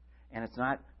 And it's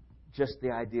not just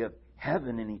the idea of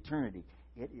heaven and eternity.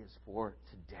 It is for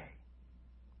today.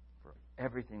 For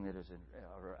everything that is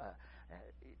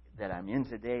that I'm in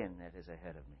today and that is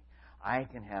ahead of me. I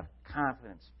can have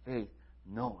confidence, faith,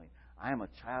 knowing I am a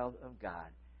child of God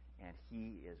and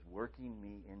He is working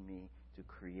in me to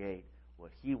create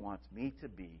what He wants me to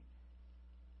be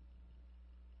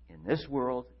in this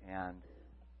world and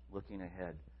looking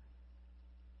ahead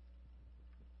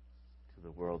to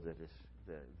the world that is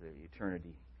the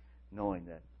eternity, knowing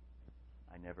that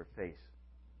I never face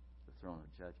the throne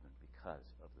of judgment because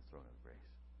of the throne of grace.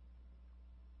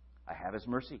 I have His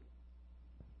mercy.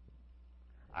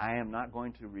 I am not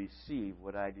going to receive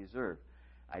what I deserve.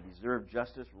 I deserve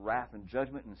justice, wrath, and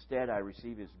judgment. Instead, I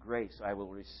receive His grace. I will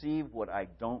receive what I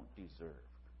don't deserve.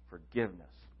 Forgiveness.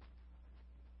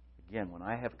 Again, when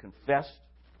I have confessed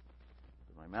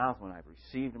with my mouth, when I've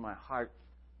received in my heart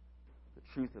the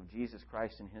truth of Jesus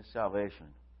Christ and His salvation,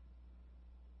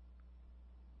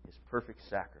 His perfect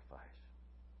sacrifice,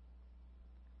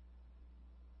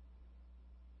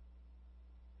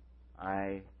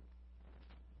 I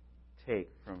take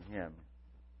from Him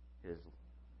His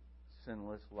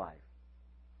sinless life,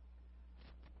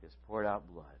 His poured out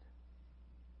blood,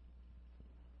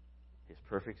 His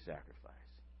perfect sacrifice.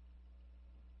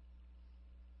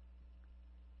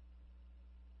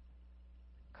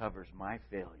 Covers my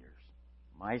failures,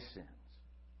 my sins.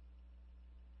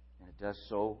 And it does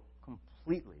so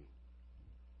completely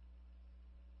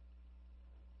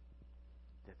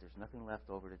that there's nothing left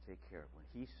over to take care of. When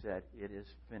He said, "It is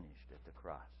finished," at the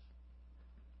cross,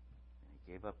 and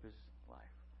He gave up His life,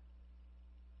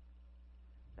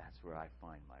 that's where I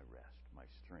find my rest, my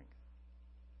strength.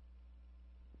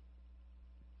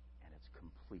 And it's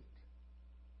complete.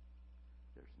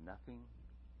 There's nothing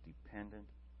dependent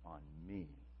on me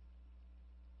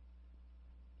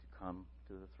to come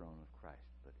to the throne of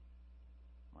Christ. But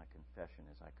my confession,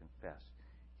 as I confess,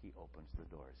 He opens the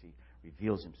doors. He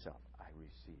reveals Himself. I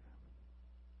receive Him.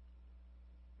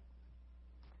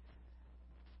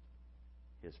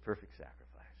 His perfect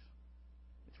sacrifice.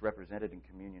 It's represented in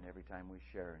communion every time we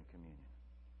share in communion.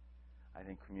 I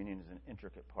think communion is an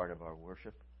intricate part of our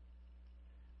worship.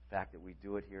 The fact that we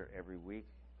do it here every week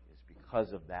is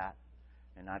because of that.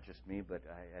 And not just me, but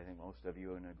I think most of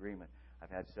you are in agreement. I've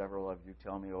had several of you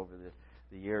tell me over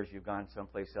the years you've gone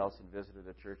someplace else and visited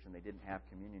a church and they didn't have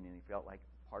communion and you felt like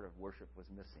part of worship was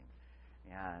missing.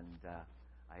 And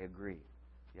I agree.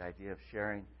 The idea of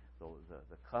sharing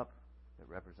the cup that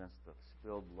represents the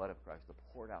spilled blood of Christ, the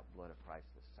poured out blood of Christ,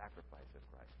 the sacrifice of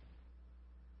Christ.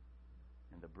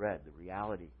 And the bread, the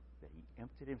reality that He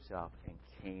emptied Himself and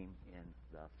came in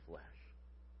the flesh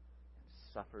and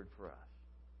suffered for us.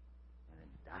 And then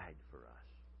died for us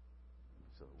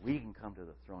so that we can come to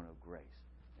the throne of grace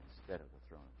instead of the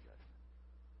throne of judgment.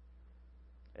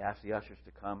 I ask the ushers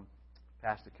to come,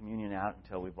 pass the communion out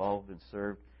until we've all been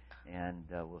served, and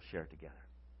we'll share together.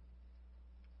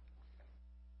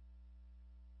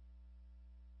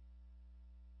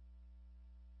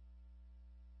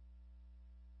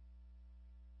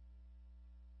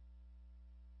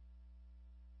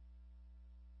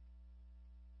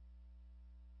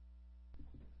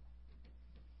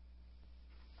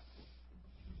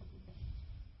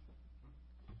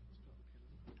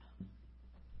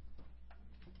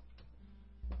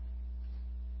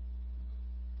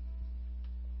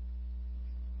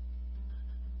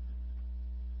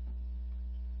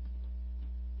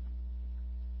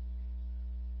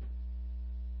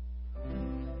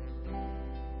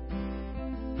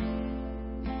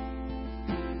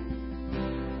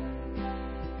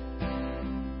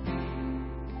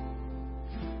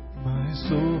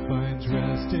 soul finds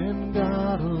rest in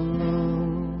God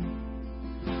alone,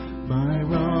 my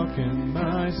rock and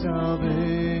my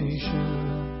salvation,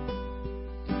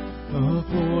 a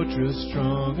fortress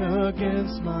strong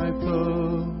against my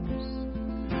foes,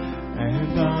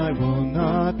 and I will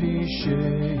not be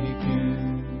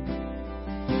shaken.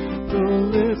 Though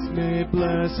lips may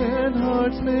bless and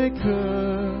hearts may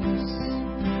curse,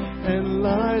 and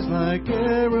lies like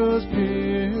arrows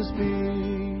pierce me,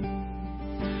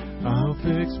 I'll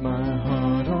fix my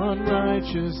heart on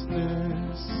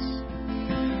righteousness.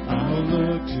 I will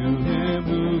look to Him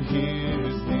who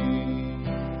hears me.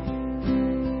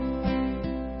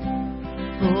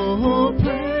 Oh,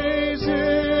 praise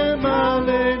Him,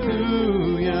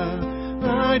 hallelujah,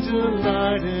 my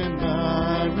delight and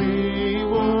my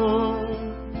reward,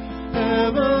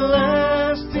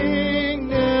 everlasting,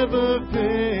 never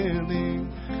failing,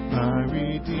 my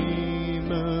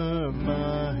Redeemer,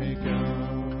 my God.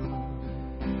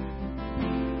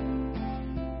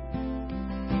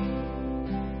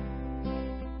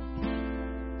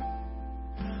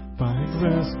 Find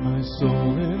rest, my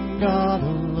soul, in God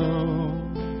alone,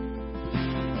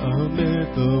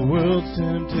 amid the world's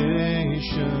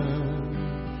temptations.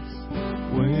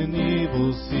 When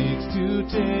evil seeks to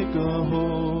take a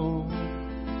hold,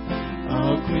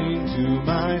 I'll cling to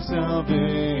my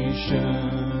salvation.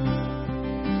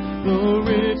 Though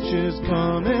riches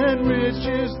come and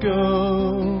riches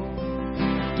go,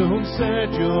 don't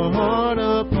set your heart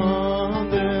upon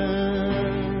them.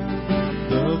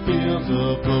 The fields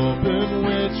of hope in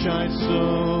which I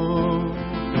sow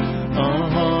are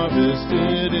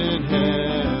harvested in heaven.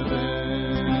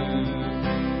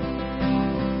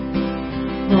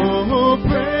 Oh,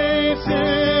 praise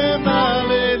Him,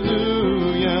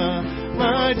 hallelujah,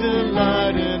 my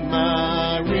delight and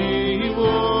my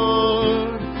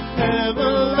reward,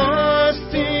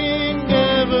 everlasting,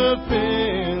 never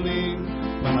failing,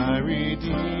 my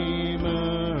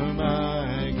Redeemer,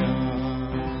 my God.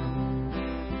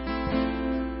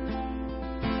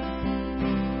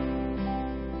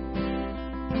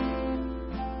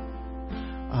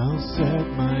 I'll set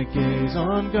my gaze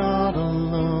on God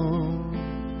alone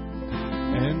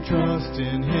and trust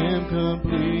in Him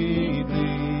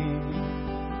completely.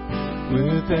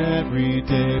 With every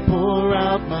day pour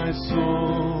out my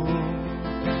soul,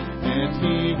 and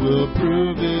He will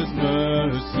prove His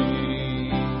mercy.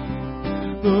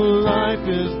 Though life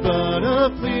is but a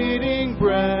fleeting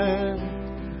breath,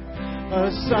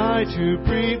 a sigh too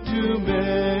brief to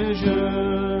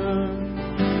measure,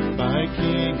 my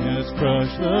King has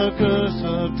crushed the curse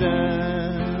of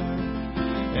death,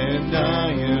 and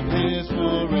I am His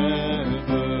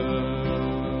forever.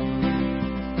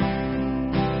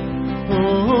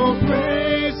 Oh,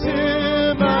 praise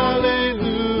Him,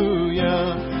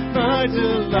 hallelujah, my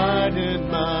delight and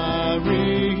my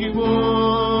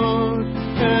reward,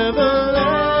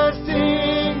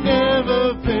 everlasting,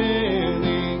 never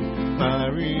failing, my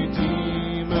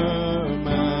Redeemer,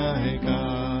 my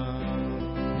God.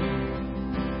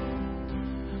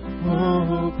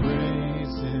 Oh,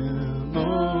 praise Him,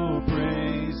 oh,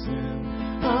 praise Him,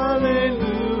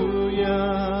 hallelujah,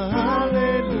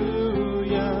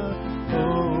 hallelujah.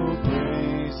 Oh,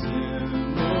 praise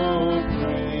Him,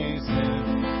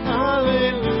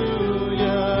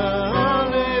 hallelujah,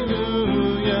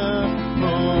 hallelujah.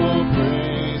 Oh,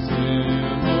 praise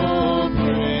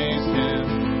Him,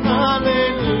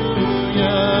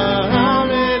 hallelujah,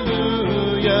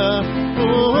 hallelujah.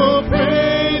 Oh,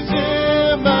 praise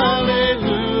Him,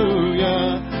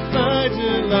 hallelujah, my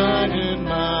delight and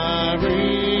my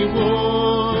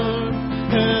reward,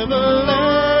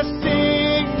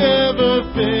 everlasting, never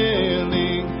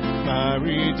failing, my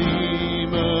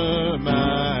Redeemer,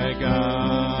 my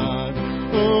God.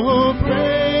 Oh,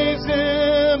 praise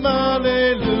Him,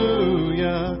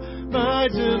 hallelujah, my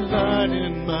delight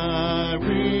and my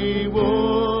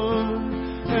reward,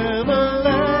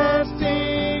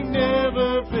 everlasting,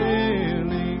 never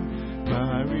failing,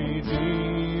 my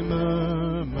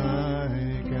Redeemer,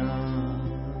 my God.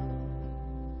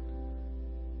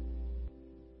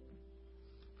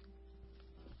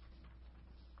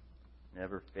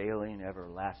 Never failing,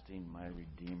 everlasting, my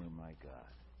Redeemer, my God.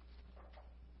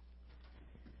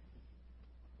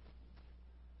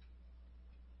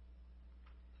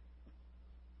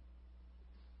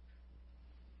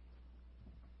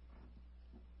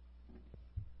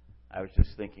 I was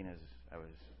just thinking as the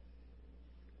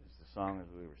song as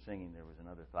we were singing, there was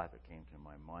another thought that came to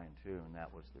my mind too, and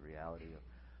that was the reality of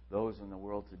those in the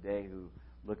world today who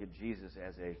look at Jesus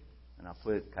as a, and I'll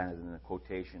put it kind of in the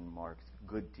quotation marks,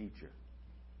 good teacher.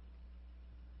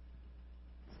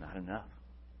 It's not enough.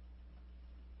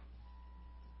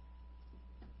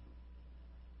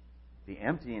 The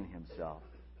emptying Himself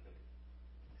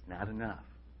is not enough.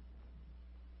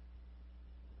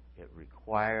 It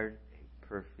required a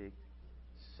perfect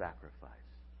sacrifice.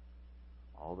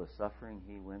 All the suffering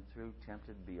He went through,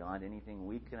 tempted beyond anything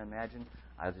we can imagine,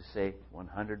 I'll just say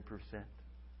 100%.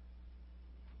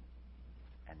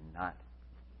 And not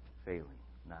failing,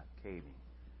 not caving,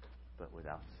 but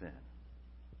without sin.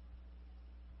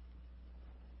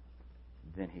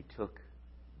 Then He took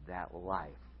that life,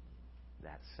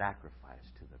 that sacrifice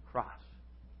to the cross,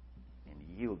 and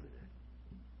yielded it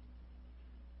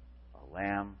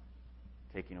Lamb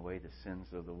taking away the sins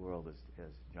of the world,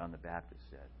 as John the Baptist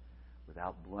said,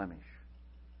 without blemish,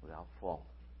 without fault.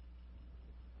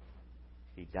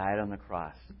 He died on the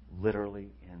cross,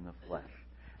 literally in the flesh.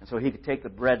 And so he could take the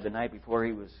bread the night before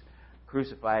he was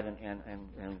crucified, and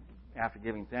after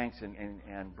giving thanks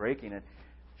and breaking it,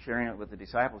 sharing it with the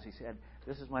disciples, he said,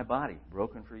 "This is my body,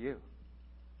 broken for you."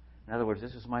 In other words,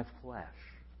 this is my flesh.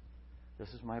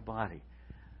 This is my body.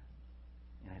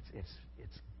 And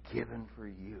it's given for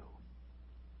you.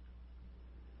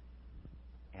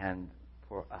 And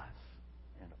for us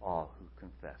and all who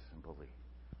confess and believe.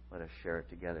 Let us share it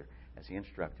together as he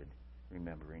instructed,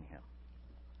 remembering him.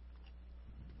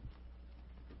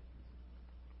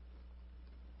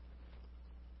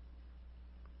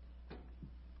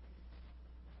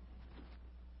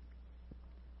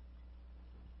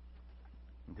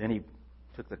 And then he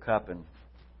took the cup and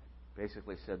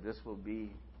basically said, "This will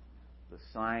be the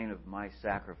sign of my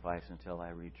sacrifice until I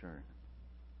return."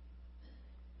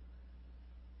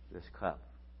 This cup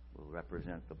will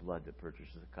represent the blood that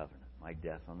purchases the covenant, my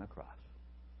death on the cross.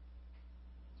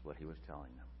 That's what he was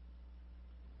telling them.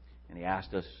 And he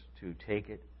asked us to take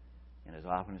it, and as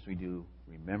often as we do,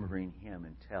 remembering him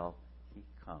until he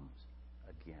comes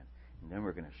again. And then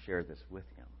we're going to share this with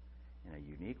him in a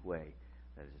unique way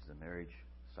that is the marriage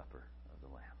supper of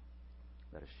the Lamb.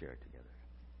 Let us share it together.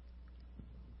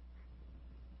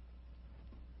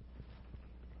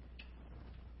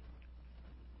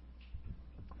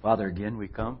 Father, again we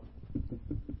come.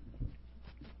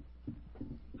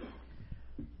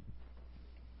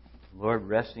 Lord,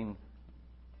 resting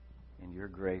in your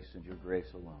grace and your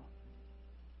grace alone.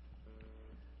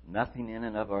 Nothing in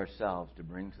and of ourselves to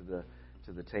bring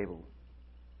to the table.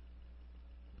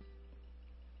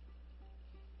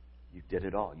 You did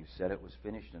it all. You said it was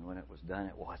finished, and when it was done,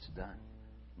 it was done.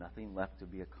 Nothing left to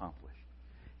be accomplished.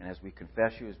 And as we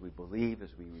confess you, as we believe,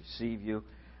 as we receive you,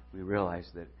 we realize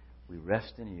that we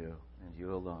rest in you and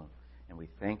you alone. And we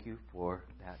thank you for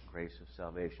that grace of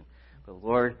salvation. But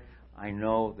Lord, I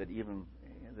know that even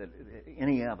that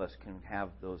any of us can have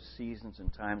those seasons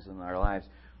and times in our lives.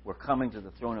 We're coming to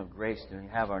the throne of grace to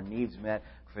have our needs met,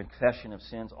 confession of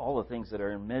sins, all the things that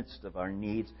are in the midst of our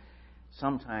needs.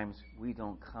 Sometimes we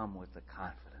don't come with the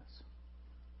confidence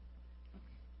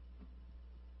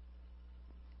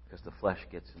because the flesh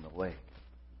gets in the way.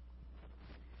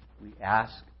 We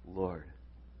ask, Lord,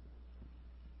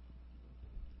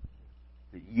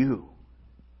 that you,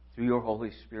 through your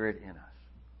Holy Spirit in us,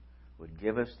 would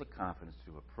give us the confidence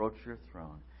to approach your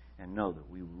throne and know that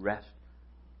we rest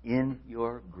in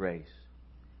your grace,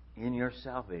 in your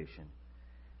salvation.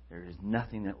 There is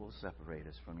nothing that will separate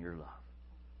us from your love.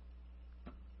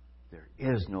 There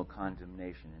is no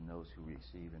condemnation in those who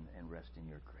receive and rest in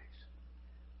your grace.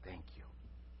 Thank you.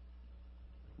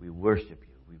 We worship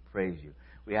you. We praise you.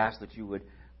 We ask that you would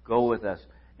go with us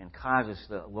and cause us,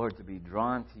 Lord, to be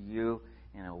drawn to you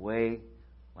in a way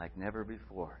like never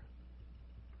before.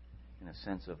 In a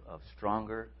sense of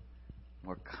stronger,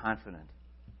 more confident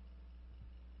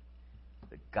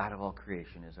that God of all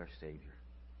creation is our Savior.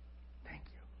 Thank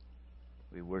you.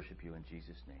 We worship you in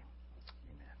Jesus' name.